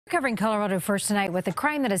Covering Colorado first tonight with a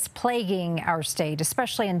crime that is plaguing our state,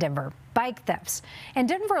 especially in Denver: bike thefts. In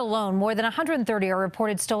Denver alone, more than 130 are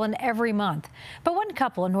reported stolen every month. But one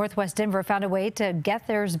couple in northwest Denver found a way to get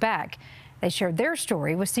theirs back. They shared their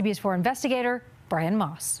story with CBS 4 investigator Brian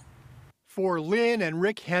Moss. For Lynn and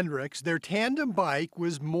Rick Hendricks, their tandem bike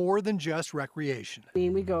was more than just recreation. I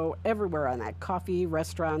mean, we go everywhere on that: coffee,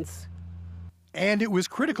 restaurants. And it was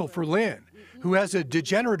critical for Lynn, who has a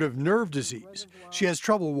degenerative nerve disease. She has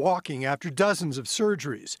trouble walking after dozens of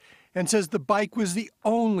surgeries and says the bike was the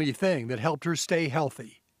only thing that helped her stay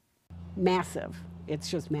healthy. Massive. It's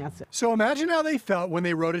just massive. So imagine how they felt when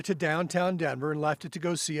they rode it to downtown Denver and left it to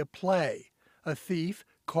go see a play. A thief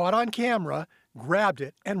caught on camera, grabbed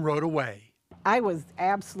it, and rode away. I was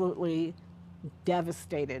absolutely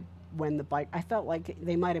devastated when the bike, I felt like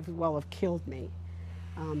they might have well have killed me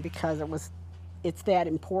because it's that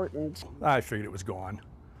important. I figured it was gone.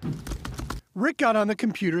 Rick got on the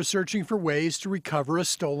computer searching for ways to recover a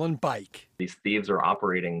stolen bike. These thieves are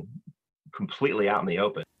operating completely out in the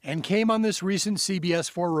open. And came on this recent CBS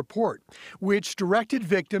 4 report, which directed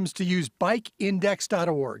victims to use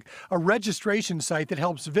bikeindex.org, a registration site that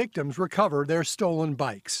helps victims recover their stolen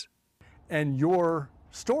bikes. And your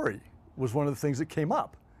story was one of the things that came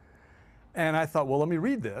up. And I thought, well, let me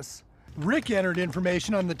read this. Rick entered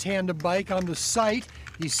information on the tandem bike on the site.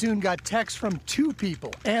 He soon got texts from two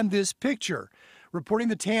people and this picture reporting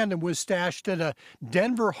the tandem was stashed at a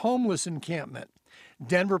Denver homeless encampment.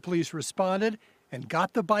 Denver police responded and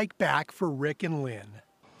got the bike back for Rick and Lynn.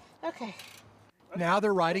 Okay. Now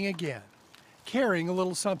they're riding again, carrying a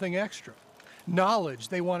little something extra. Knowledge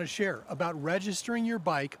they want to share about registering your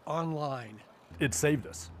bike online. It saved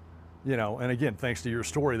us, you know, and again, thanks to your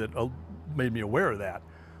story that made me aware of that.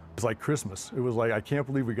 It was like Christmas. It was like, I can't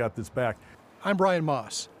believe we got this back. I'm Brian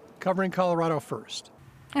Moss, covering Colorado First.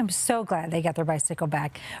 I'm so glad they got their bicycle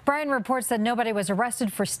back. Brian reports that nobody was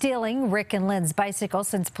arrested for stealing Rick and Lynn's bicycle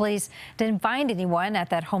since police didn't find anyone at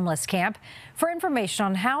that homeless camp. For information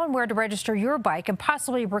on how and where to register your bike and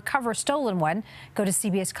possibly recover a stolen one, go to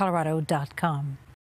cbscolorado.com.